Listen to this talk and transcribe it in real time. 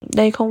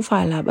Đây không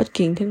phải là bất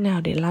kỳ hình thức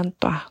nào để lan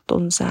tỏa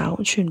tôn giáo,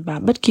 truyền bá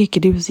bất kỳ cái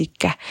điều gì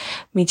cả.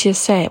 Mình chia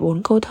sẻ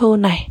 4 câu thơ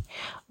này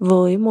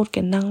với một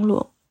cái năng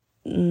lượng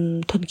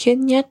thuần khiết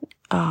nhất,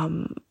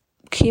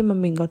 khi mà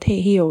mình có thể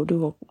hiểu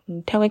được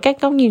theo cái cách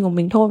góc nhìn của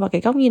mình thôi. Và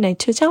cái góc nhìn này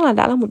chưa chắc là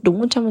đã là một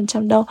đúng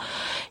 100% đâu,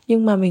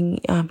 nhưng mà mình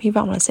hy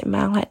vọng là sẽ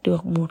mang lại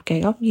được một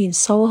cái góc nhìn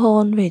sâu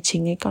hơn về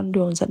chính cái con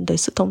đường dẫn tới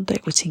sự thông tuệ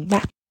của chính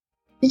bạn.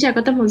 Xin chào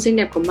các tâm hồn xinh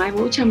đẹp của Mai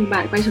Vũ, chào mừng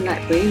bạn quay trở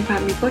lại với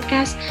Infamy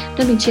Podcast,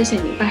 nơi mình chia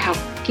sẻ những bài học,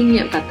 kinh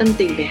nghiệm và tâm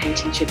tình về hành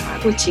trình chuyển hóa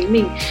của chính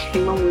mình.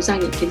 Mình mong muốn rằng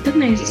những kiến thức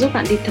này sẽ giúp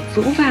bạn đi thật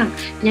vững vàng,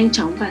 nhanh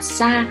chóng và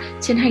xa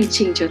trên hành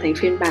trình trở thành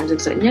phiên bản rực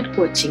rỡ nhất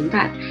của chính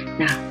bạn.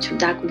 Nào, chúng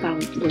ta cùng vào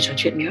buổi trò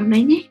chuyện ngày hôm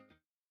nay nhé.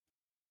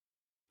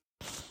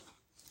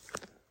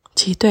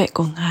 Trí tuệ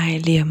của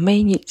Ngài lìa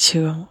mây nhị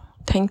chướng,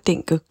 thanh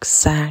tịnh cực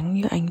sáng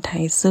như ánh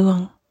thái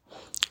dương.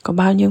 Có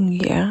bao nhiêu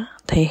nghĩa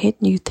thấy hết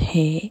như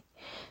thế,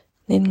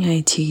 nên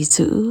Ngài chỉ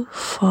giữ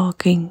pho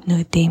kinh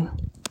nơi tim.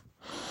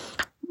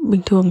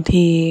 Bình thường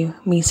thì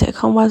mình sẽ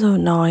không bao giờ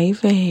nói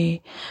về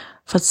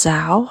Phật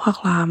giáo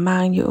hoặc là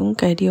mang những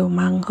cái điều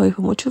mang hơi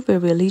một chút về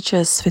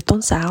religious, về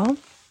tôn giáo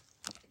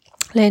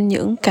lên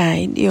những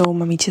cái điều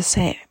mà mình chia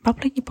sẻ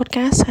public như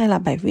podcast hay là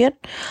bài viết.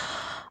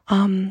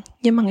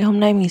 Nhưng mà ngày hôm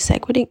nay mình sẽ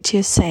quyết định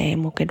chia sẻ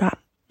một cái đoạn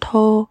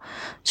thơ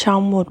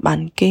trong một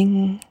bản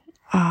kinh,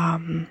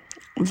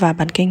 và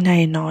bản kinh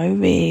này nói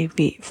về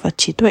vị Phật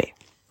trí tuệ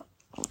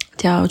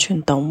theo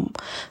truyền thống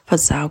Phật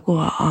giáo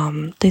của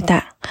Tây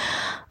Tạng.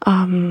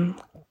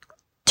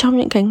 Trong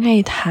những cái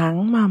ngày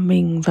tháng mà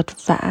mình vật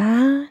vã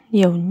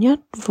nhiều nhất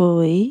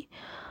với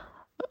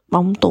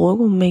bóng tối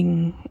của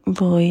mình,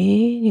 với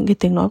những cái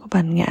tiếng nói của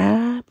bản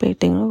ngã, về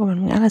tiếng nói của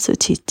bản ngã là sự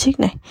chỉ trích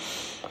này,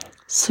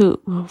 sự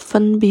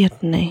phân biệt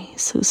này,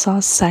 sự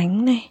so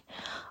sánh này,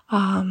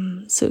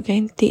 sự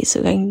ghen tị,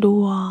 sự ganh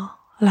đua,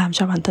 làm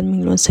cho bản thân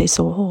mình luôn thấy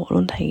xấu hổ,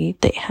 luôn thấy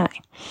tệ hại.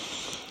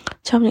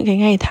 Trong những cái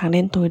ngày tháng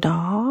đen tối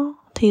đó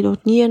thì đột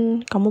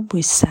nhiên có một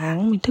buổi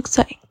sáng mình thức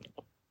dậy.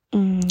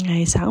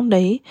 Ngày sáng hôm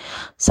đấy,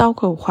 sau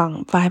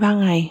khoảng vài ba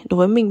ngày, đối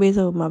với mình bây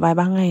giờ mà vài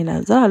ba ngày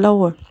là rất là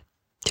lâu rồi,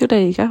 trước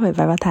đây thì chắc phải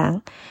vài ba tháng.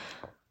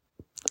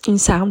 Nhưng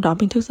sáng hôm đó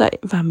mình thức dậy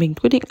và mình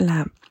quyết định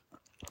là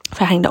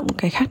phải hành động một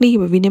cái khác đi.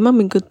 Bởi vì nếu mà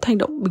mình cứ hành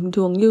động bình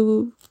thường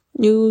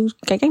như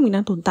cái cách mình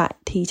đang tồn tại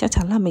thì chắc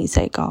chắn là mình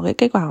sẽ có cái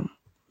kết quả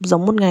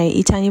giống một ngày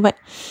y chang như vậy.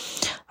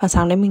 Và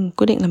sáng đấy mình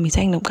quyết định là mình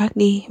sẽ hành động khác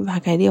đi. Và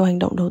cái điều hành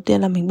động đầu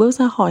tiên là mình bước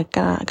ra khỏi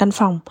căn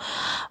phòng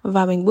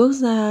và mình bước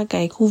ra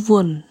cái khu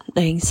vườn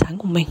đầy ánh sáng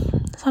của mình.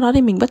 Sau đó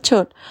thì mình bất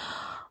chợt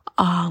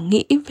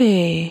nghĩ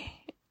về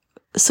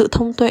sự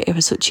thông tuệ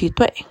và sự trí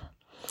tuệ.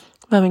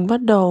 Và mình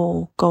bắt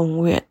đầu cầu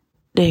nguyện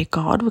để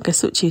có được cái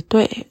sự trí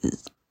tuệ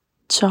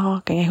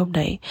cho cái ngày hôm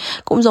đấy.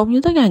 Cũng giống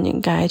như tất cả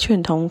những cái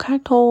truyền thống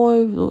khác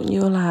thôi. Ví dụ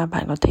như là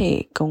bạn có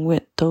thể cầu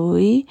nguyện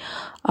tới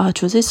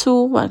Chúa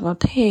Giêsu, bạn có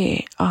thể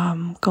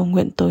cầu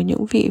nguyện tới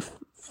những vị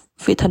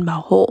thần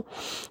bảo hộ,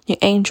 những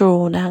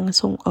angel đang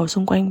ở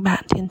xung quanh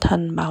bạn, thiên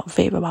thần bảo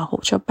vệ và bảo hộ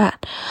cho bạn.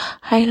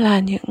 Hay là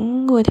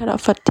những người theo đạo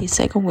Phật thì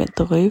sẽ cầu nguyện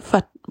tới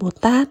Phật Bồ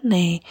Tát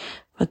này,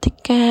 Phật Thích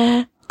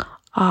Ca,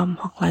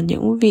 hoặc là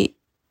những vị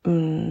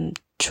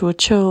Chúa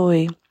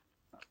Trời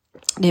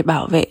để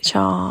bảo vệ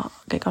cho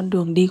cái con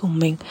đường đi của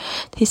mình.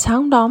 Thì sáng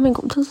hôm đó mình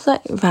cũng thức dậy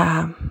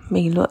và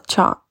mình lựa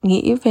chọn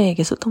nghĩ về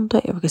cái sự thông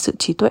tuệ và cái sự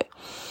trí tuệ.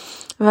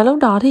 Và lúc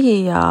đó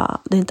thì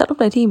đến tận lúc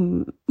đấy thì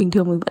bình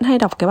thường mình vẫn hay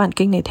đọc cái bản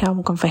kinh này theo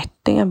một con vẹt,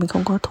 tức là mình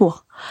không có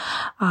thuộc,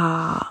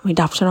 mình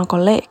đọc cho nó có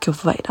lệ kiểu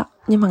vậy đó.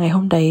 Nhưng mà ngày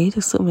hôm đấy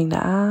thực sự mình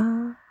đã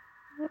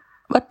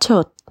bất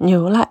chợt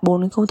nhớ lại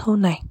 4 cái câu thơ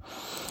này,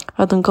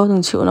 và từng câu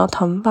từng chữ nó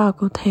thấm vào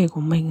cơ thể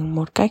của mình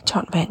một cách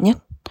trọn vẹn nhất.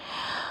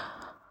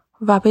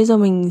 Và bây giờ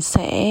mình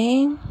sẽ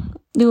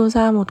đưa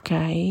ra một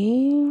cái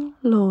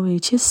lời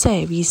chia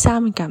sẻ vì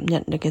sao mình cảm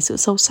nhận được cái sự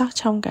sâu sắc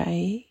trong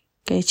cái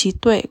trí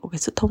tuệ của cái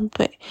sự thông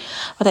tuệ,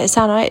 và tại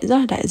sao nó lại rất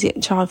là đại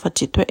diện cho Phật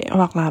trí tuệ,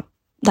 hoặc là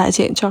đại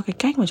diện cho cái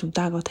cách mà chúng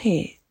ta có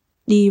thể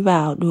đi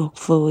vào được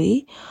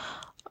với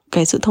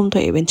cái sự thông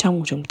tuệ bên trong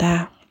của chúng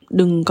ta.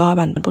 Đừng coi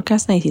bản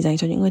podcast này chỉ dành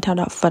cho những người theo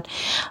đạo Phật.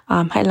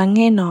 Hãy lắng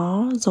nghe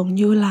nó giống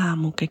như là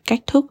một cái cách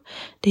thức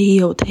để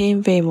hiểu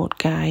thêm về một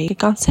cái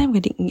concept,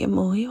 cái định nghĩa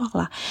mới, hoặc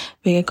là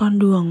về cái con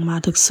đường mà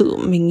thực sự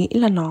mình nghĩ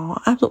là nó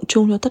áp dụng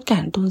chung cho tất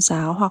cả tôn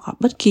giáo, hoặc là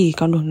bất kỳ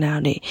con đường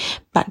nào để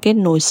bạn kết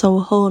nối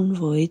sâu hơn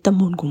với tâm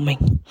hồn của mình.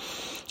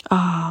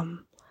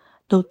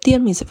 Đầu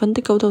tiên mình sẽ phân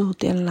tích câu thơ đầu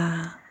tiên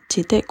là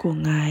trí tuệ của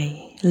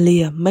Ngài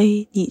lìa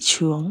mây nhị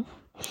chướng.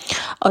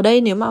 Ở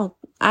đây nếu mà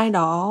ai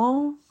đó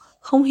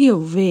không hiểu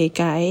về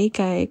cái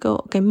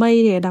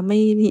mây này, đám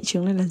mây nhị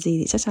chướng này là gì,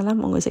 thì chắc chắn là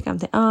mọi người sẽ cảm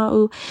thấy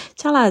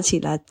chắc là chỉ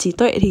là trí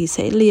tuệ thì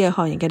sẽ lìa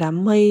khỏi những cái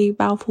đám mây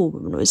bao phủ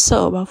bởi nỗi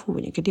sợ, bao phủ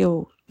bởi những cái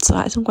điều sợ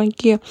hãi xung quanh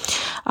kia.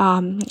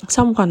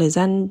 Sau một khoảng thời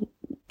gian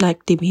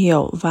tìm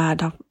hiểu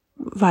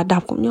và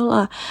đọc cũng như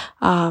là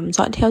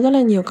dõi theo rất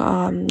là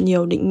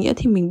nhiều định nghĩa,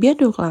 thì mình biết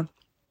được là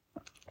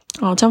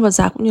trong Phật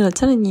giáo cũng như là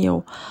rất là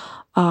nhiều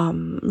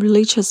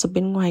religious ở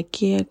bên ngoài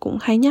kia cũng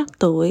hay nhắc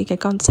tới cái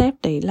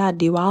concept đấy là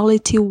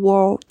duality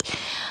world.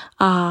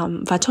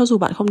 Và cho dù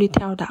bạn không đi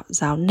theo đạo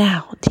giáo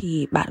nào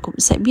thì bạn cũng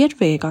sẽ biết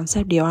về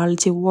concept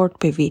duality world.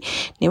 Bởi vì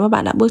nếu mà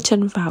bạn đã bước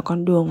chân vào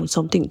con đường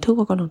sống tỉnh thức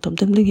và con đường sống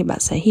tâm linh thì bạn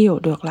sẽ hiểu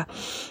được là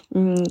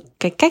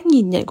cái cách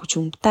nhìn nhận của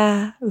chúng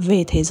ta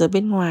về thế giới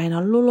bên ngoài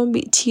nó luôn luôn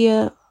bị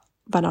chia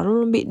và nó luôn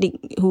luôn bị định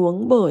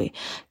hướng bởi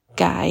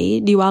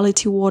cái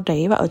duality world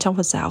đấy. Và ở trong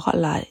Phật giáo gọi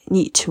là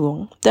nhị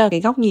chướng, tức là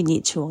cái góc nhìn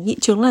nhị chướng. Nhị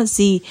chướng là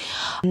gì?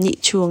 Nhị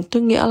chướng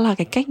tức nghĩa là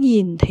cái cách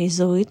nhìn thế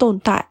giới tồn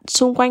tại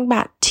xung quanh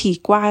bạn chỉ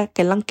qua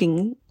cái lăng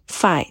kính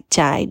phải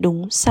trái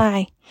đúng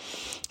sai,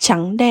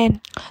 trắng đen.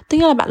 Tức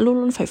là bạn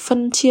luôn luôn phải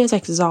phân chia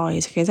rạch ròi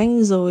cái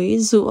ranh giới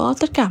giữa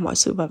tất cả mọi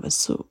sự vật và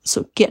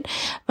sự kiện.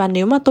 Và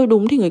nếu mà tôi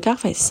đúng thì người khác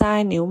phải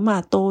sai. Nếu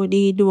mà tôi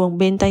đi đường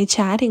bên tay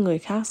trái thì người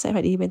khác sẽ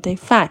phải đi bên tay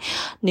phải.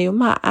 Nếu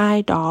mà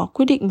ai đó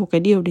quyết định một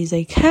cái điều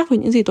gì khác với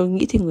những gì tôi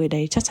nghĩ thì người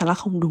đấy chắc chắn là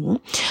không đúng.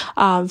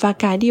 Và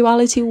cái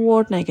duality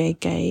world này,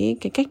 cái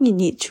cách nhìn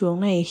nhị chướng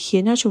này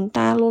khiến cho chúng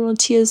ta luôn luôn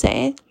chia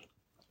rẽ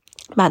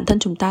bản thân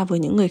chúng ta với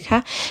những người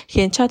khác,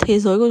 khiến cho thế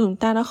giới của chúng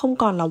ta nó không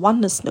còn là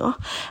oneness nữa.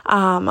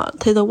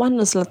 Thế giới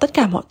oneness là tất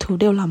cả mọi thứ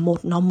đều là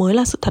một, nó mới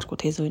là sự thật của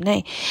thế giới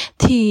này.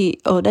 Thì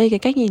ở đây cái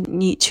cách nhìn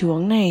nhị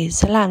chướng này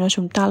sẽ làm cho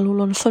chúng ta luôn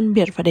luôn phân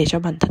biệt và để cho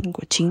bản thân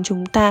của chính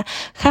chúng ta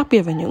khác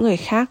biệt với những người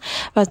khác.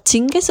 Và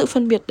chính cái sự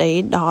phân biệt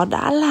đấy, đó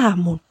đã là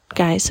một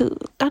cái sự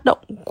tác động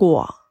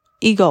của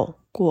ego,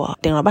 của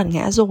tiếng nói bản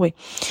ngã rồi.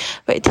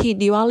 Vậy thì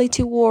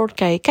duality world,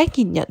 cái cách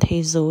nhìn nhận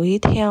thế giới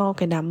theo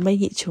cái đám mây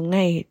nhị chướng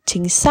này,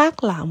 chính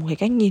xác là một cái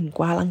cách nhìn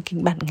qua lăng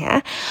kính bản ngã,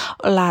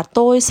 là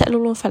tôi sẽ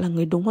luôn luôn phải là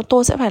người đúng và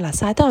tôi sẽ phải là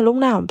sai. Tức là lúc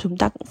nào chúng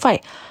ta cũng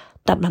phải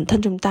đặt bản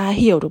thân chúng ta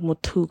hiểu được một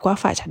thứ qua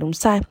phải trái đúng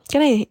sai. Cái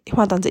này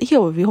hoàn toàn dễ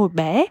hiểu, bởi vì hồi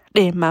bé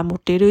để mà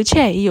một đứa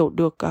trẻ hiểu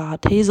được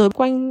thế giới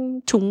quanh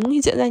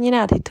chúng diễn ra như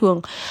nào thì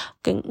thường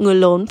cái người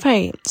lớn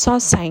phải so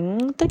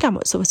sánh tất cả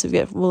mọi sự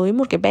việc với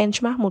một cái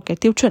benchmark, một cái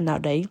tiêu chuẩn nào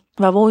đấy,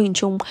 và vô hình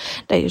chung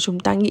để chúng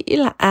ta nghĩ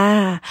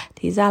là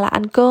thì ra là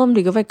ăn cơm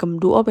thì cứ phải cầm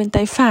đũa bên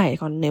tay phải,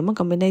 còn nếu mà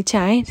cầm bên tay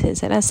trái thì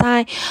sẽ là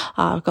sai.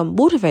 Cầm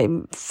bút thì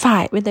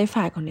phải bên tay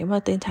phải, còn nếu mà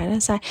tay trái là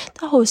sai.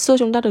 Thế hồi xưa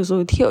chúng ta được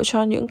giới thiệu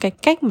cho những cái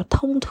cách mà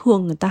thông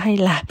thường người ta hay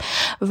làm,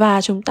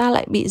 và chúng ta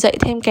lại bị dạy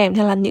thêm kèm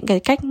theo là những cái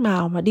cách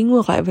nào mà đi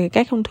ngược lại với cái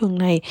cách thông thường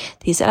này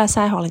thì sẽ là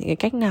sai, hoặc là những cái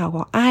cách nào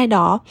có ai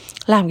đó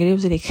làm cái điều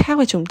gì đấy khác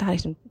với chúng ta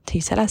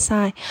thì sẽ là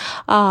sai.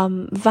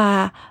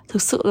 Và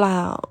thực sự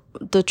là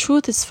the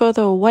truth is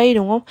further away,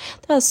 đúng không?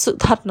 Tức là sự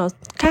thật nó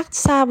khác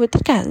xa với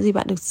tất cả những gì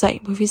bạn được dạy.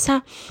 Bởi vì sao?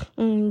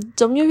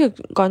 Giống như việc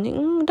có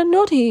những đất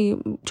nước thì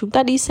chúng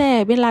ta đi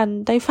xe bên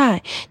làn tay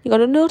phải, nhưng có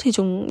đất nước thì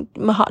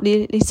mà họ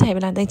đi xe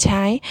bên làn tay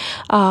trái.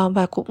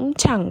 Và cũng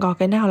chẳng có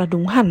cái nào là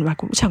đúng hẳn và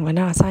cũng chẳng có cái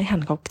nào là sai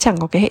hẳn, chẳng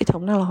có cái hệ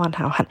thống nào là hoàn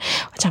hảo hẳn,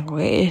 chẳng có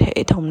cái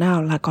hệ thống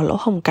nào là có lỗ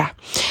hổng cả.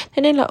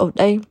 Thế nên là ở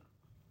đây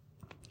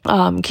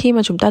khi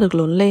mà chúng ta được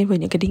lớn lên với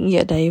những cái định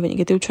nghĩa đấy, với những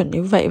cái tiêu chuẩn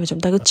như vậy, và chúng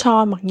ta cứ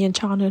mặc nhiên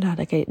cho nên là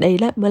cái đấy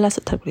mới là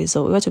sự thật của thế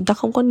giới, và chúng ta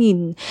không có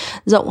nhìn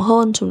rộng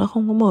hơn, chúng ta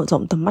không có mở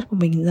rộng tầm mắt của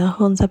mình ra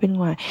bên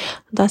ngoài,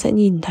 chúng ta sẽ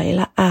nhìn thấy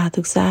là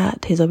thực ra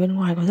thế giới bên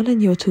ngoài có rất là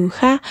nhiều thứ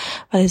khác,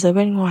 và thế giới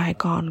bên ngoài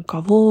còn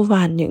có vô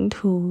vàn những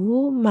thứ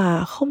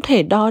mà không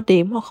thể đo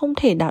đếm hoặc không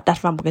thể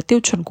đặt vào một cái tiêu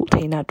chuẩn cụ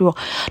thể nào được,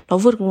 nó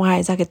vượt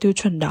ngoài ra cái tiêu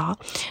chuẩn đó.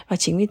 Và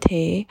chính vì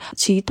thế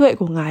trí tuệ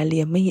của Ngài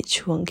Liềm Mây Nhị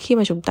Chướng, khi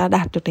mà chúng ta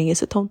đạt được đến cái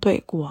sự thông tuệ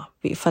của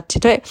vị Phật trí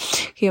tuệ,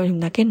 khi mà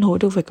chúng ta kết nối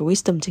được với cái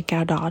wisdom trên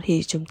cao đó,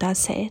 thì chúng ta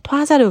sẽ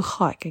thoát ra được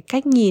khỏi cái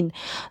cách nhìn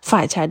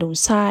phải trái đúng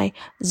sai,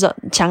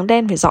 trắng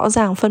đen phải rõ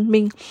ràng phân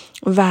minh.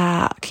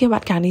 Và khi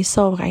bạn càng đi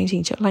sâu vào cái hành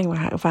trình chữa lành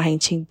và hành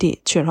trình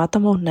chuyển hóa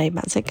tâm hồn này,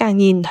 bạn sẽ càng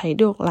nhìn thấy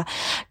được là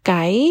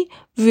cái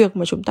việc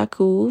mà chúng ta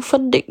cứ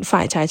phân định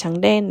phải trái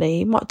trắng đen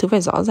đấy, mọi thứ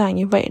phải rõ ràng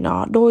như vậy,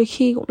 nó đôi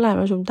khi cũng làm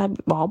cho chúng ta bị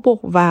bó buộc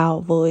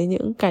vào với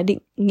những cái định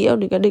nghĩa,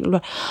 những cái định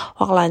luật,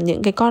 hoặc là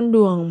những cái con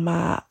đường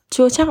mà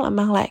chưa chắc là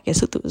mang lại cái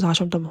sự tự do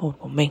trong tâm hồn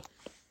của mình.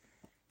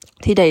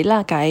 Thì đấy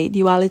là cái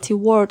duality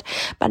world.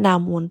 Bạn nào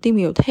muốn tìm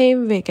hiểu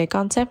thêm về cái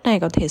concept này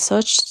có thể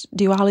search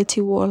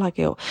duality world, là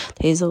kiểu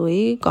thế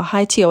giới có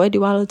hai chiều ấy,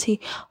 duality,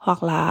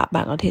 hoặc là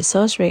bạn có thể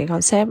search về cái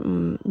concept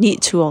nhị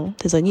chướng,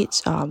 thế giới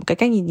cái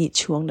cách nhìn nhị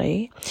chướng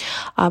đấy.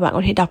 Bạn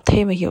có thể đọc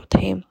thêm và hiểu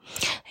thêm.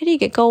 Thế thì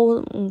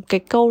cái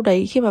câu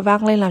đấy khi mà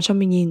vang lên làm cho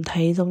mình nhìn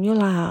thấy giống như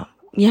là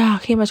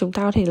khi mà chúng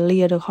ta có thể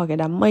lìa được khỏi cái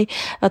đám mây.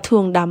 Và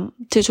thường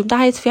thì chúng ta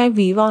hay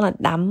ví von là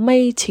đám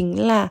mây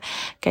chính là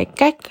cái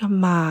cách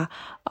mà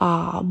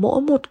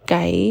mỗi một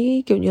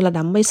cái kiểu như là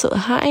đám mây sợ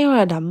hãi, hoặc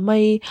là đám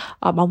mây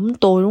bóng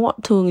tối, đúng không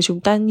ạ? Thường thì chúng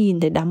ta nhìn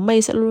thấy đám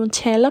mây sẽ luôn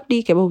che lấp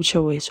đi cái bầu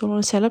trời,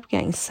 luôn che lấp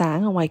cái ánh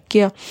sáng ở ngoài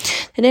kia.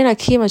 Thế nên là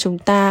khi mà chúng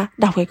ta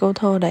đọc cái câu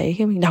thơ đấy,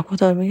 khi mình đọc câu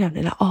thơ mình cảm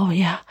thấy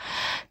là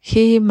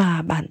khi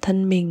mà bản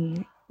thân mình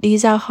đi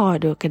ra khỏi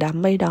được cái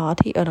đám mây đó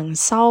thì ở đằng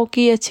sau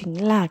kia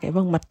chính là cái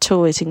vầng mặt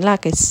trời, chính là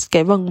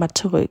cái vầng mặt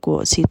trời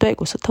của trí tuệ,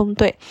 của sự thông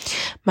tuệ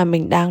mà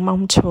mình đang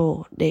mong chờ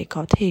để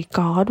có thể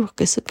có được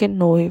cái sự kết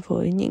nối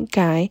với những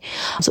cái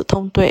sự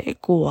thông tuệ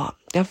của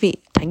các vị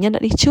thánh nhân đã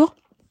đi trước.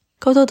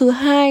 Câu thơ thứ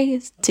hai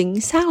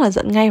chính xác là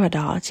dẫn ngay vào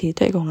đó: trí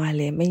tuệ của Ngài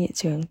Liềm Mây Nhị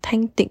Chướng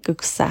thanh tịnh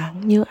cực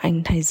sáng như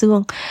ánh thái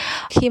dương.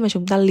 Khi mà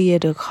chúng ta lìa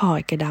được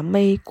khỏi cái đám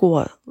mây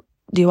của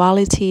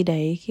duality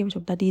đấy, khi mà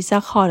chúng ta đi ra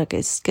khỏi được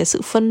cái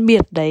sự phân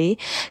biệt đấy,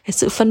 cái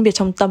sự phân biệt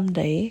trong tâm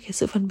đấy, cái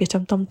sự phân biệt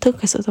trong tâm thức,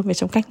 cái sự phân biệt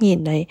trong cách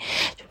nhìn đấy,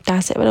 chúng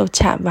ta sẽ bắt đầu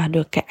chạm vào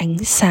được cái ánh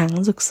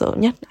sáng rực rỡ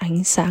nhất,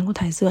 ánh sáng của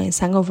thái dương, ánh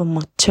sáng của vầng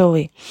mặt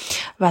trời,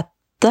 và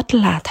rất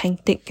là thanh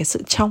tịnh. Cái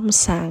sự trong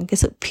sáng, cái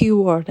sự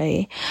pure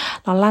đấy,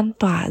 nó lan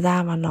tỏa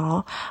ra và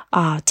nó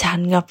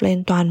tràn ngập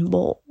lên toàn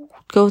bộ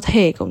cơ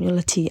thể cũng như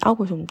là trí óc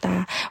của chúng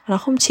ta. Và nó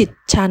không chỉ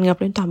tràn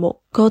ngập lên toàn bộ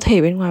cơ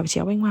thể bên ngoài và trí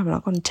óc bên ngoài, mà nó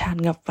còn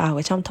tràn ngập vào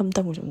cái trong thâm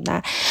tâm của chúng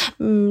ta.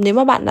 Nếu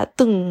mà bạn đã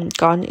từng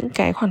có những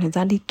cái khoảng thời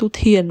gian đi tu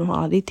thiền,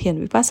 hoặc là đi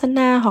thiền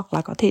Vipassana, hoặc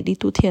là có thể đi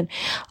tu thiền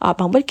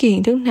bằng bất kỳ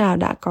hình thức nào,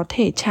 đã có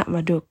thể chạm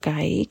vào được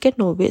cái kết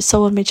nối với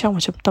sâu hơn bên trong và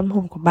trong tâm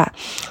hồn của bạn,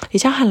 thì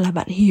chắc hẳn là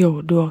bạn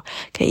hiểu được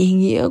cái ý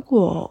nghĩa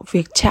của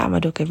việc chạm vào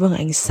được cái vầng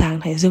ánh sáng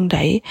thái dương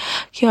đấy.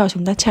 Khi mà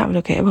chúng ta chạm vào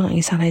được cái vầng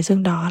ánh sáng thái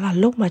dương đó là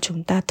lúc mà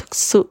chúng ta thực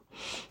sự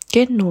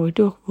kết nối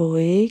được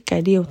với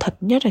cái điều thật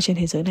nhất ở trên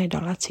thế giới này, đó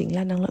là chính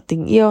là năng lượng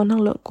tình yêu,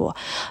 năng lượng của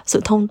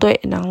sự thông tuệ,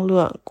 năng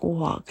lượng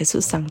của cái sự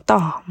sáng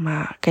tỏ.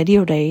 Mà cái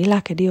điều đấy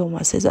là cái điều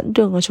mà sẽ dẫn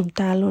đường cho chúng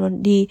ta luôn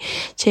luôn đi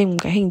trên một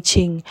cái hành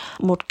trình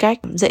một cách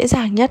dễ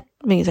dàng nhất.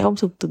 Mình sẽ không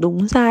dùng từ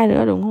đúng sai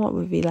nữa, đúng không ạ?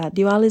 Bởi vì là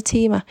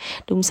duality mà,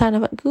 đúng sai nó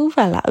vẫn cứ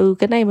phải là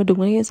cái này mà đúng,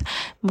 cái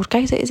một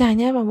cách dễ dàng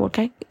nhất và một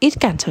cách ít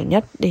cản trở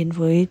nhất đến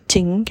với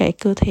chính cái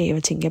cơ thể và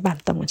chính cái bản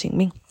tâm của chính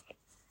mình.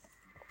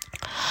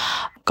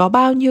 Có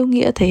bao nhiêu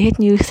nghĩa thế hết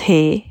như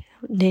thế,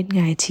 nên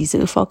Ngài chỉ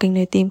giữ phò kinh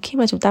nơi tim. Khi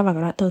mà chúng ta vào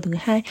cái đoạn thơ thứ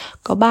 2,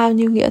 có bao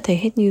nhiêu nghĩa thế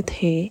hết như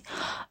thế,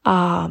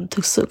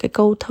 thực sự cái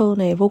câu thơ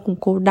này vô cùng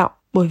cô đọng.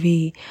 Bởi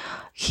vì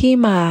khi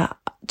mà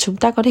chúng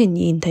ta có thể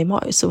nhìn thấy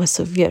mọi sự vật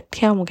sự việc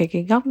theo một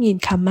cái góc nhìn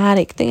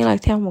karmic, tức là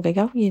theo một cái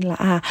góc nhìn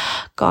là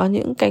có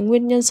những cái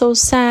nguyên nhân sâu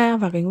xa,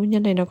 và cái nguyên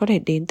nhân này nó có thể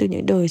đến từ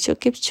những đời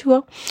trước, kiếp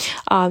trước.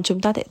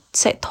 Chúng ta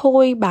sẽ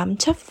thôi bám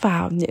chấp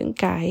vào những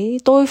cái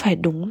tôi phải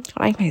đúng,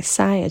 còn anh phải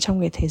sai ở trong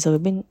cái thế giới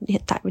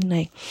hiện tại bên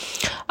này.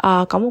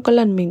 Có một cái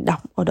lần mình đọc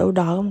ở đâu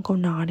đó một câu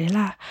nói đấy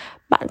là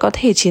bạn có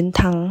thể chiến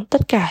thắng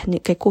tất cả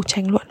những cái cuộc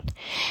tranh luận,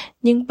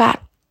 nhưng bạn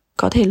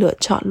có thể lựa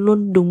chọn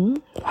luôn đúng,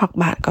 hoặc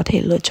bạn có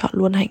thể lựa chọn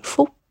luôn hạnh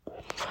phúc.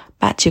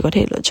 Bạn chỉ có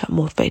thể lựa chọn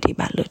một, vậy thì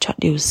bạn lựa chọn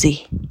điều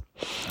gì?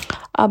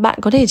 Bạn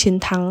có thể chiến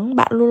thắng,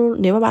 bạn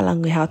luôn, nếu mà bạn là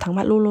người hào thắng,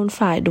 bạn luôn luôn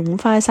phải đúng,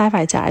 phải sai,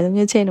 phải trái, giống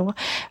như trên, đúng không?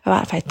 Và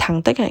bạn phải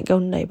thắng tất cả những câu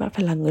đấy, bạn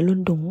phải là người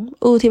luôn đúng.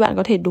 Thì bạn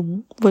có thể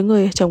đúng với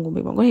người chồng của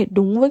mình, bạn có thể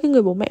đúng với cái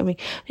người bố mẹ mình,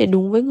 để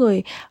đúng với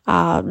người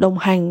đồng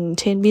hành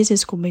trên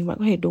business của mình, bạn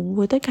có thể đúng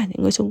với tất cả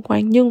những người xung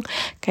quanh. Nhưng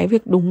cái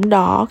việc đúng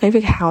đó, cái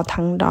việc hào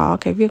thắng đó,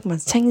 cái việc mà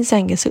tranh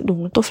giành cái sự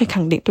đúng, tôi phải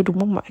khẳng định tôi đúng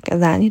bằng mọi cái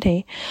giá như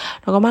thế,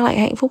 nó có mang lại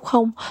hạnh phúc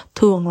không?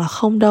 Thường là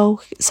không đâu.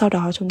 Sau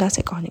đó chúng ta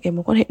sẽ có những cái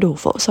mối quan hệ đổ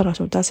vỡ, sau đó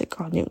chúng ta sẽ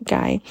có những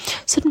cái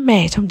sứt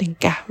mẻ trong tình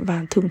cảm,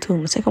 và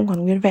thường nó sẽ không còn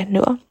nguyên vẹn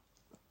nữa.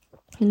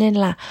 Nên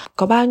là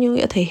có bao nhiêu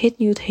nghĩa thế hết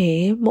như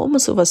thế, mỗi một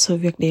sự vật sự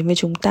việc đến với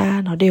chúng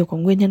ta nó đều có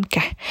nguyên nhân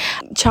cả.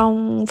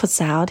 Trong Phật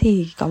giáo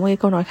thì có một cái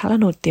câu nói khá là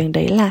nổi tiếng,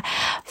 đấy là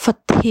Phật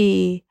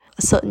thì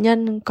sợ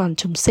nhân, còn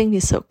chúng sinh thì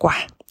sợ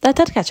quả.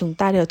 Tất cả chúng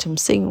ta đều chúng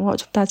sinh, đúng không?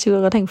 Chúng ta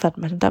chưa có thành Phật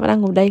mà chúng ta vẫn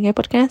đang ngồi đây nghe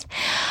podcast.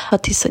 Phật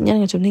thì sợ nhân,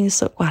 còn chúng sinh thì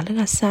sợ quả. Tức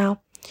là sao?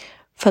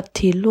 Phật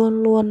thì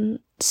luôn luôn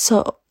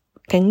sợ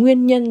cái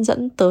nguyên nhân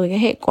dẫn tới cái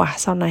hệ quả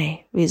sau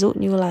này. Ví dụ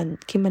như là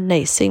khi mà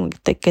nảy sinh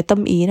cái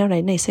tâm ý nào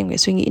đấy, nảy sinh cái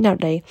suy nghĩ nào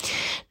đấy,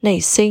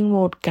 nảy sinh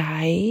một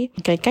cái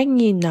cách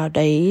nhìn nào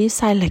đấy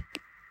sai lệch,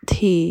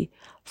 thì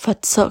Phật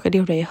sợ cái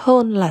điều đấy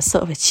hơn là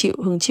sợ phải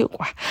hứng chịu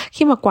quả.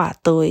 Khi mà quả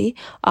tới,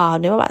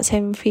 nếu mà bạn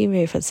xem phim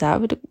về Phật giáo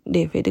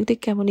về Đức Thích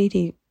Ca Mâu Ni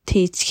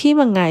thì khi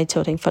mà Ngài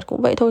trở thành Phật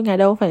cũng vậy thôi. Ngài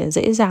đâu phải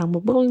dễ dàng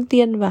một bước lên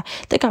tiên và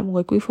tất cả mọi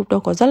người quy phục đâu.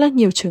 Có rất là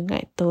nhiều chướng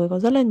ngại tới, có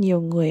rất là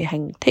nhiều người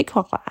hành thích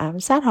hoặc là ám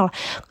sát, hoặc là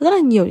có rất là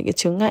nhiều những cái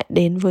chướng ngại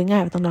đến với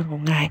Ngài và tăng đoàn của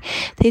Ngài.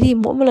 Thế thì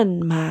mỗi một lần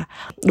mà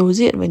đối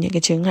diện với những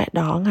cái chướng ngại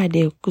đó, Ngài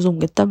đều dùng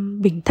cái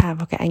tâm bình thản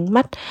và cái ánh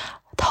mắt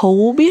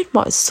thấu biết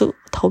mọi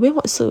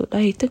sự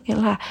đây. Tức nghĩa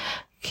là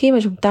khi mà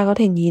chúng ta có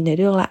thể nhìn thấy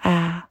được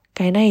là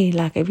cái này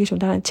là cái việc chúng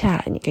ta đang trả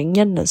lại những cái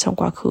nhân ở trong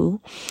quá khứ.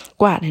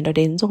 Quả này nó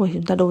đến rồi,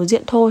 chúng ta đối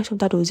diện thôi, chúng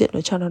ta đối diện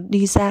để cho nó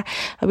đi ra,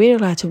 và biết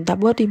được là chúng ta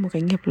bớt đi một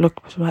cái nghiệp lực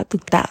chúng ta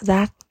từng tạo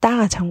ra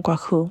ở trong quá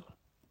khứ.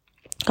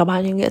 Có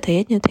bao nhiêu nghĩa thế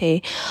hết như thế.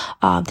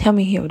 Theo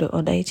mình hiểu được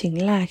ở đây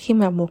chính là khi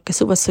mà một cái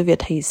sự vật sự việc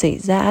xảy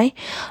ra ấy,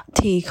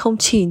 thì không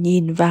chỉ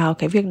nhìn vào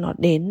cái việc nó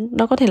đến,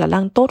 nó có thể là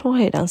đang tốt, không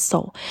thể đang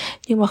xấu,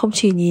 nhưng mà không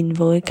chỉ nhìn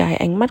với cái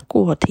ánh mắt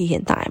của thì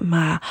hiện tại,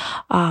 mà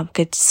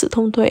cái sự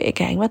thông tuệ,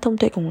 cái ánh mắt thông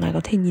tuệ của Ngài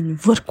có thể nhìn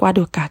vượt qua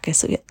được cả cái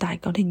sự hiện tại,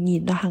 có thể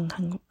nhìn nó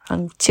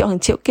hàng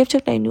triệu kiếp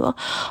trước đây nữa,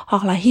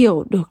 hoặc là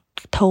hiểu được,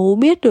 thấu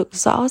biết được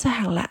rõ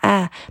ràng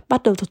là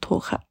bắt đầu từ thuở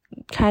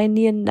khai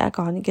niên đã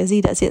có những cái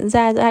gì đã diễn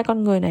ra giữa hai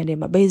con người này, để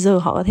mà bây giờ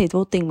họ có thể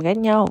vô tình ghét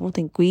nhau, vô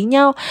tình quý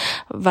nhau,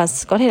 và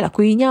có thể là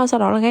quý nhau sau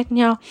đó là ghét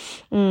nhau.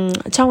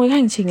 Trong cái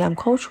hành trình làm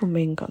coach của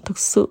mình, còn thực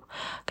sự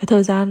cái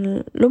thời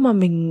gian lúc mà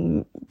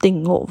mình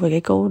tỉnh ngộ về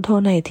cái câu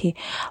thơ này thì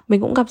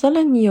mình cũng gặp rất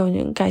là nhiều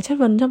những cái chất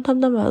vấn trong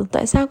thâm tâm là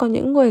tại sao có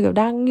những người kiểu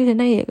đang như thế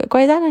này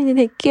quay ra như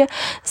thế kia,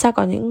 sao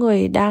có những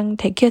người đang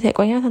thế kia thể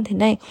quay ra thành thế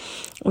này.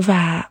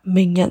 Và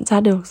mình nhận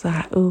ra được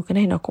là cái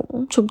này nó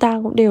cũng, chúng ta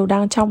cũng đều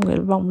đang trong cái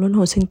vòng luân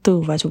hồi sinh tử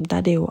và chúng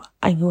ta đều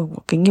ảnh hưởng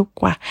của cái nghiệp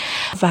quả.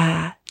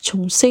 Và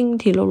chúng sinh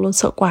thì luôn luôn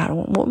sợ quả,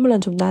 đúng không? Mỗi một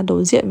lần chúng ta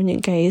đối diện với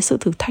những cái sự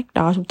thử thách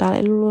đó, chúng ta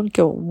lại luôn luôn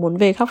kiểu muốn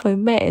về khóc với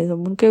mẹ, rồi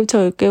muốn kêu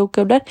trời kêu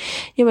đất.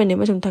 Nhưng mà nếu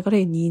mà chúng ta có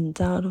thể nhìn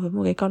ra với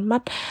một cái con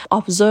mắt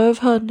observe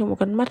hơn, một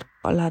con mắt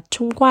gọi là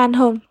trung quan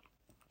hơn,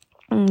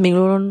 mình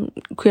luôn luôn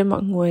khuyên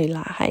mọi người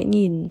là hãy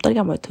nhìn tất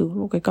cả mọi thứ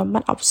một cái con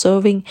mắt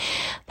observing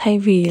thay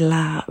vì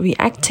là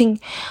reacting.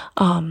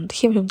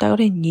 Khi mà chúng ta có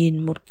thể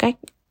nhìn một cách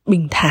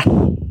bình thản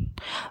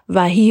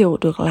và hiểu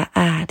được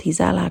là thì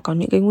ra là có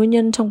những cái nguyên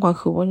nhân trong quá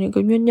khứ, có những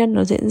cái nguyên nhân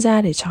nó diễn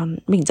ra để cho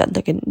mình dẫn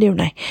tới cái điều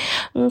này.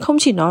 Không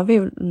chỉ nói về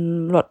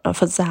luật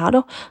Phật giáo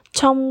đâu,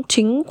 trong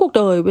chính cuộc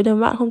đời, bây giờ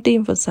bạn không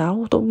tin Phật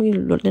giáo, tôi nghĩ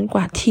luật nhân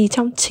quả, thì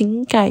trong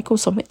chính cái cuộc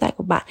sống hiện tại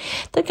của bạn,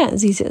 tất cả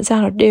gì diễn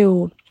ra nó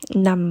đều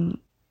nằm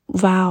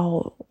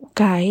vào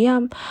cái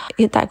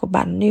hiện tại của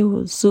bạn,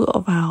 đều dựa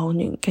vào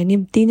những cái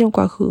niềm tin trong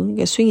quá khứ, những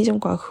cái suy nghĩ trong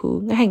quá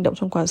khứ, cái hành động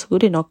trong quá khứ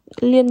để nó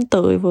liên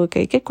tới với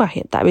cái kết quả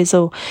hiện tại bây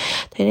giờ.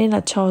 Thế nên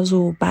là cho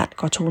dù bạn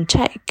có trốn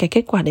chạy cái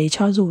kết quả đấy,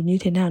 cho dù như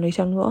thế nào đi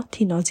chăng nữa,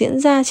 thì nó diễn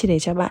ra chỉ để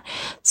cho bạn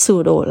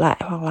sửa đổi lại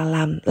hoặc là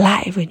làm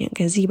lại với những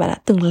cái gì bạn đã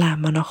từng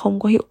làm mà nó không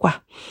có hiệu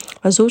quả,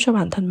 và giúp cho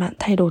bản thân bạn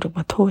thay đổi được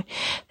mà thôi.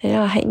 Thế nên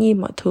là hãy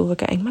nhìn mọi thứ với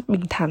cái ánh mắt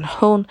bình thản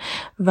hơn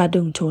và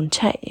đừng trốn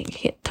chạy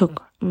hiện thực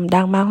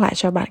đang mang lại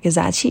cho bạn cái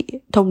giá trị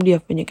thông điệp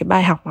về những cái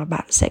bài học mà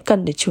bạn sẽ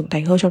cần để trưởng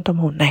thành hơn trong tâm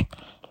hồn này.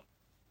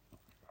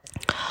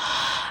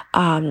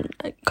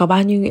 Có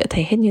bao nhiêu nghĩa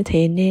thầy hết như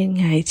thế nên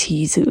Ngài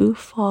chỉ giữ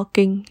pho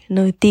kinh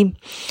nơi tim.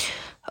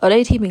 Ở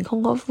đây thì mình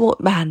không có vội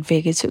bàn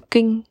về cái chữ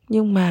kinh,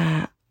 nhưng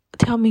mà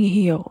theo mình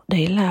hiểu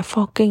đấy là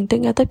pho kinh, tức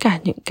là tất cả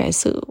những cái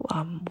sự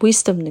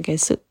wisdom, những cái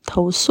sự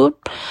thấu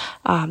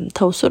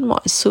suốt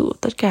mọi sự,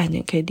 tất cả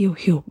những cái điều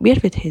hiểu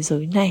biết về thế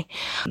giới này,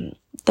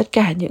 tất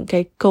cả những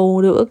cái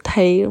câu được ước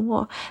thấy, đúng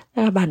không?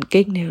 Tức là bản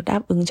kinh đều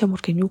đáp ứng cho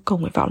một cái nhu cầu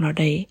nguyện vọng nào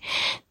đấy.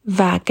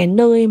 Và cái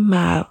nơi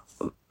mà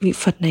vị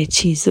Phật này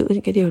chỉ giữ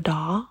những cái điều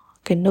đó,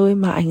 cái nơi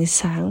mà ánh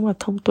sáng và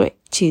thông tuệ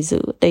chỉ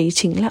giữ, đấy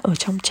chính là ở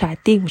trong trái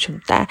tim của chúng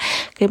ta.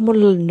 Cái một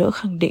lần nữa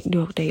khẳng định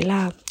được đấy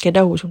là cái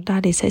đầu của chúng ta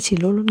đấy sẽ chỉ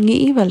luôn luôn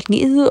nghĩ, và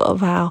nghĩ dựa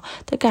vào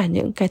tất cả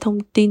những cái thông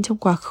tin trong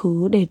quá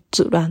khứ để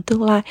dự đoán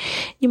tương lai.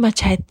 Nhưng mà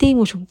trái tim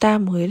của chúng ta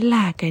mới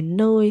là cái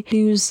nơi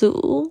lưu giữ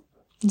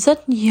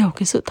rất nhiều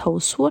cái sự thấu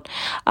suốt.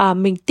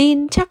 Mình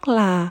tin chắc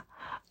là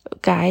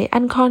cái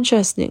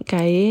unconscious, những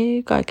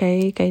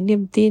cái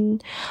niềm tin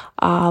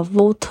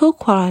vô thức,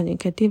 hoặc là những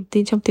cái niềm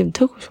tin trong tiềm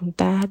thức của chúng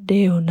ta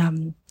đều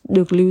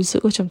được lưu giữ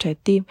ở trong trái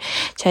tim.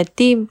 Trái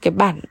tim, cái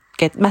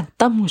bản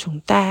tâm của chúng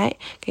ta ấy,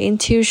 cái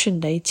intuition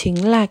đấy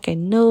chính là cái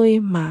nơi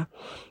mà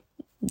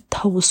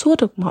thấu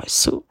suốt được mọi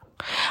sự.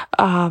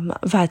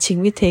 Và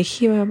chính vì thế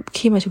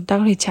khi mà chúng ta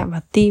có thể chạm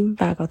vào tim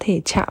và có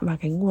thể chạm vào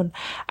cái nguồn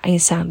ánh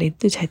sáng đến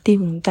từ trái tim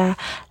của chúng ta,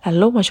 là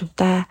lúc mà chúng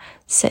ta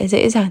sẽ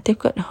dễ dàng tiếp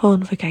cận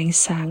hơn với cái ánh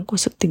sáng của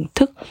sự tỉnh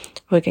thức,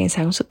 với cái ánh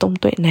sáng của sự thông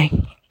tuệ này.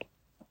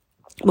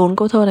 4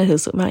 câu thơ này thực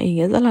sự mang ý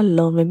nghĩa rất là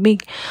lớn với mình,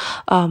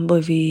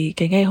 bởi vì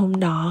cái ngày hôm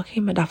đó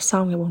khi mà đọc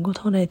xong cái 4 câu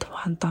thơ này,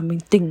 hoàn toàn mình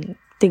tỉnh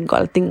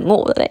gọi là tỉnh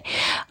ngộ rồi đấy,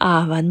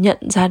 và nhận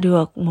ra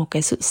được một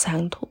cái sự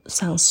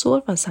sáng suốt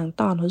và sáng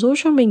tỏ. Nó giúp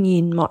cho mình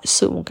nhìn mọi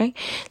sự một cách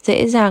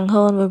dễ dàng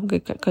hơn, với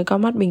một cái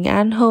con mắt bình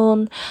an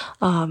hơn,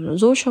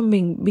 giúp cho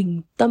mình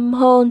bình tâm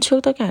hơn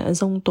trước tất cả những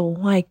dông tố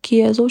ngoài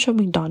kia, giúp cho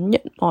mình đón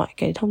nhận mọi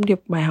cái thông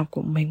điệp bài học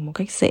của mình một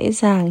cách dễ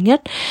dàng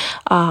nhất,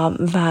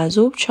 và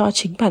giúp cho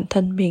chính bản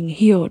thân mình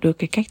hiểu được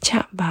cái cách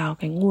chạm vào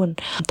cái nguồn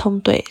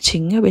thông tuệ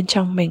chính ở bên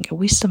trong mình, cái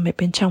wisdom ở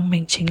bên trong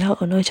mình, chính là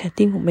ở nơi trái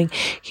tim của mình.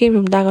 Khi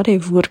chúng ta có thể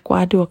vượt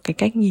qua được cái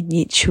cách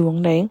nhịn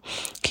chướng đấy,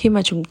 khi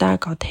mà chúng ta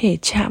có thể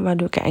chạm vào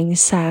được cái ánh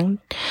sáng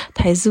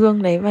thái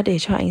dương đấy, và để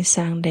cho ánh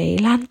sáng đấy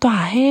lan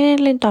tỏa hết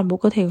lên toàn bộ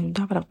cơ thể của chúng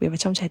ta, và đặc biệt vào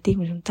trong trái tim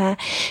của chúng ta,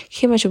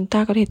 khi mà chúng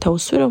ta có thể thấu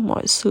suốt được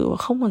mọi sự và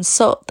không còn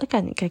sợ tất cả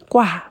những cái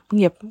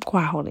nghiệp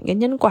quả hoặc những cái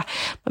nhân quả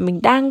mà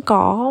mình đang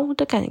có,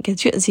 tất cả những cái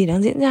chuyện gì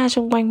đang diễn ra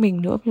xung quanh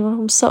mình nữa, chúng ta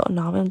không sợ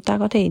nó, và chúng ta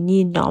có thể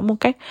nhìn nó một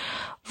cách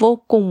vô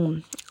cùng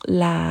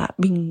là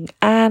bình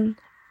an,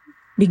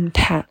 bình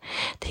thản,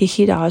 thì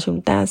khi đó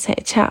chúng ta sẽ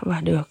chạm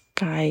vào được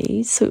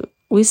cái sự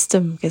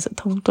wisdom, cái sự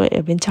thông tuệ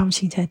ở bên trong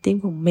chính trái tim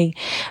của mình.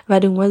 Và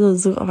đừng bao giờ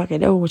dựa vào cái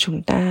đầu của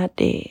chúng ta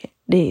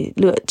để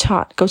lựa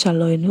chọn câu trả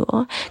lời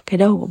nữa. Cái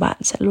đầu của bạn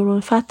sẽ luôn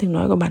luôn phát tiếng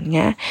nói của bản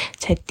ngã.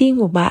 Trái tim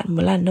của bạn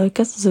mới là nơi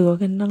cất chứa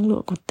cái năng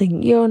lượng của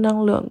tình yêu,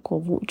 năng lượng của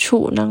vũ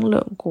trụ, năng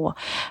lượng của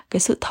cái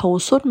sự thấu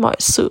suốt mọi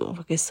sự,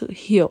 và cái sự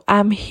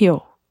am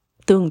hiểu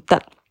tường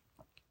tận.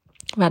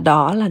 Và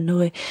đó là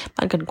nơi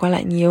bạn cần quay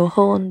lại nhiều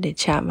hơn để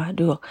chạm vào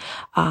được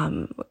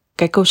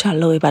cái câu trả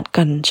lời bạn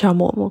cần cho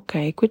mỗi một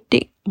cái quyết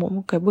định, mỗi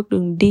một cái bước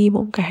đường đi,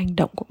 mỗi một cái hành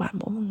động của bạn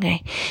mỗi một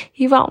ngày.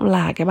 Hy vọng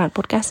là cái bản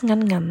podcast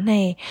ngắn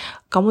này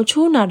có một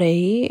chút nào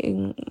đấy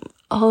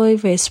hơi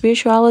về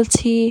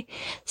spirituality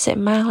sẽ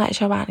mang lại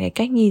cho bạn cái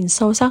cách nhìn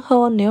sâu sắc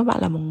hơn. Nếu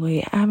bạn là một người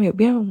am hiểu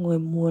biết, một người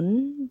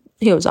muốn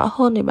hiểu rõ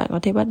hơn thì bạn có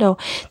thể bắt đầu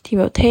tìm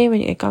hiểu thêm về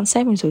những cái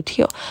concept mình giới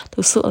thiệu.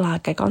 Thực sự là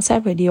cái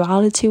concept về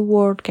duality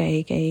world,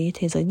 cái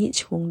thế giới nhị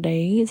chủng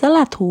đấy rất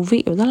là thú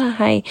vị và rất là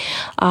hay.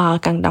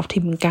 Càng đọc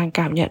thì mình càng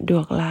cảm nhận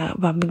được là,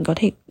 và mình có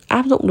thể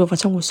áp dụng được vào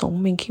trong cuộc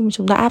sống mình. Khi mà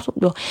chúng ta áp dụng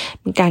được,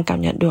 mình càng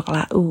cảm nhận được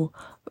là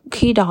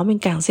khi đó mình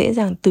càng dễ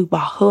dàng từ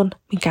bỏ hơn,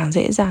 mình càng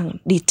dễ dàng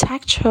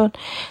detach hơn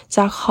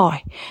ra khỏi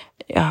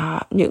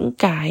những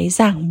cái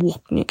ràng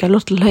buộc, những cái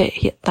luật lệ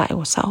hiện tại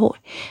của xã hội.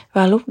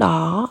 Và lúc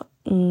đó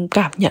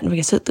cảm nhận về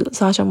cái sự tự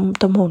do trong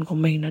tâm hồn của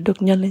mình nó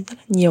được nhân lên rất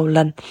là nhiều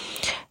lần.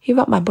 Hy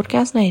vọng bản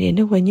podcast này đến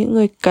được với những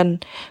người cần.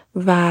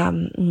 Và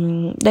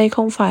đây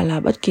không phải là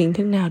bất kỳ hình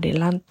thức nào để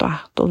lan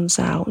tỏa tôn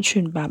giáo,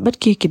 truyền bá bất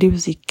kỳ cái điều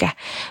gì cả.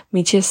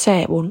 Mình chia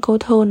sẻ 4 câu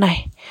thơ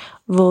này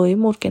với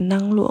một cái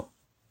năng lượng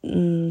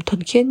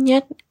thuần khiết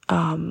nhất,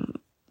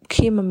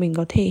 khi mà mình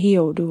có thể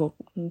hiểu được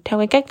theo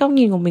cái cách góc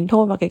nhìn của mình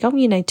thôi. Và cái góc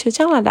nhìn này chưa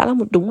chắc là đã là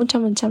một đúng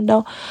 100%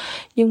 đâu,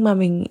 nhưng mà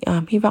mình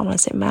hy vọng là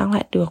sẽ mang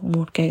lại được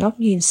một cái góc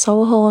nhìn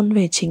sâu hơn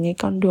về chính cái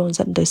con đường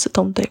dẫn tới sự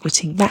thông tuệ của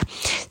chính bạn.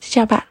 Xin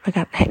chào bạn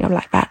và hẹn gặp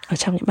lại bạn ở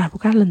trong những bản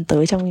podcast lần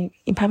tới trong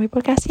Impact Me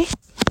Podcast nhé.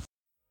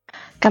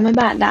 Cảm ơn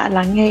bạn đã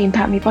lắng nghe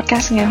Impact Me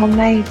Podcast ngày hôm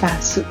nay, và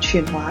sự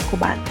chuyển hóa của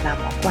bạn là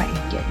món quà ý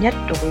nghĩa nhất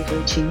đối với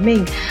chính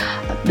mình.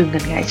 Đừng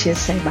ngần ngại chia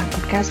sẻ bản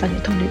podcast và những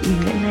thông điệp ý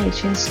nghĩa này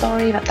trên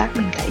story và tag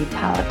mình tại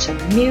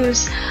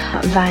empower.muse.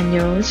 Và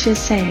nhớ chia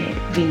sẻ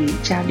vì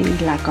trao đi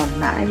là còn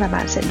mãi, và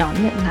bạn sẽ đón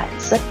nhận lại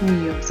rất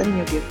nhiều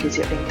điều kỳ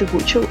diệu đến từ vũ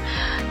trụ.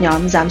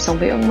 Nhóm Dám Sống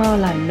Với Ước Mơ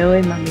là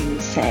nơi mà mình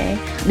sẽ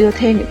đưa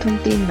thêm những thông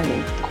tin và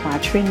những khóa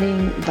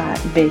training và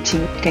về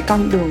chính cái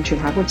con đường chuyển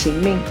hóa của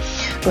chính mình.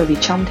 Bởi vì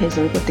trong thế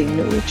giới của tình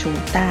nữ, chúng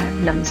ta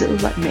nắm giữ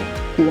vận mệnh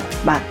của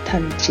bản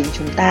thân chính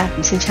chúng ta.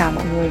 Mình xin chào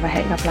mọi người và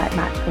hẹn gặp lại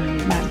bạn ở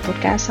những bản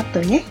podcast sắp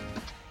tới nhé.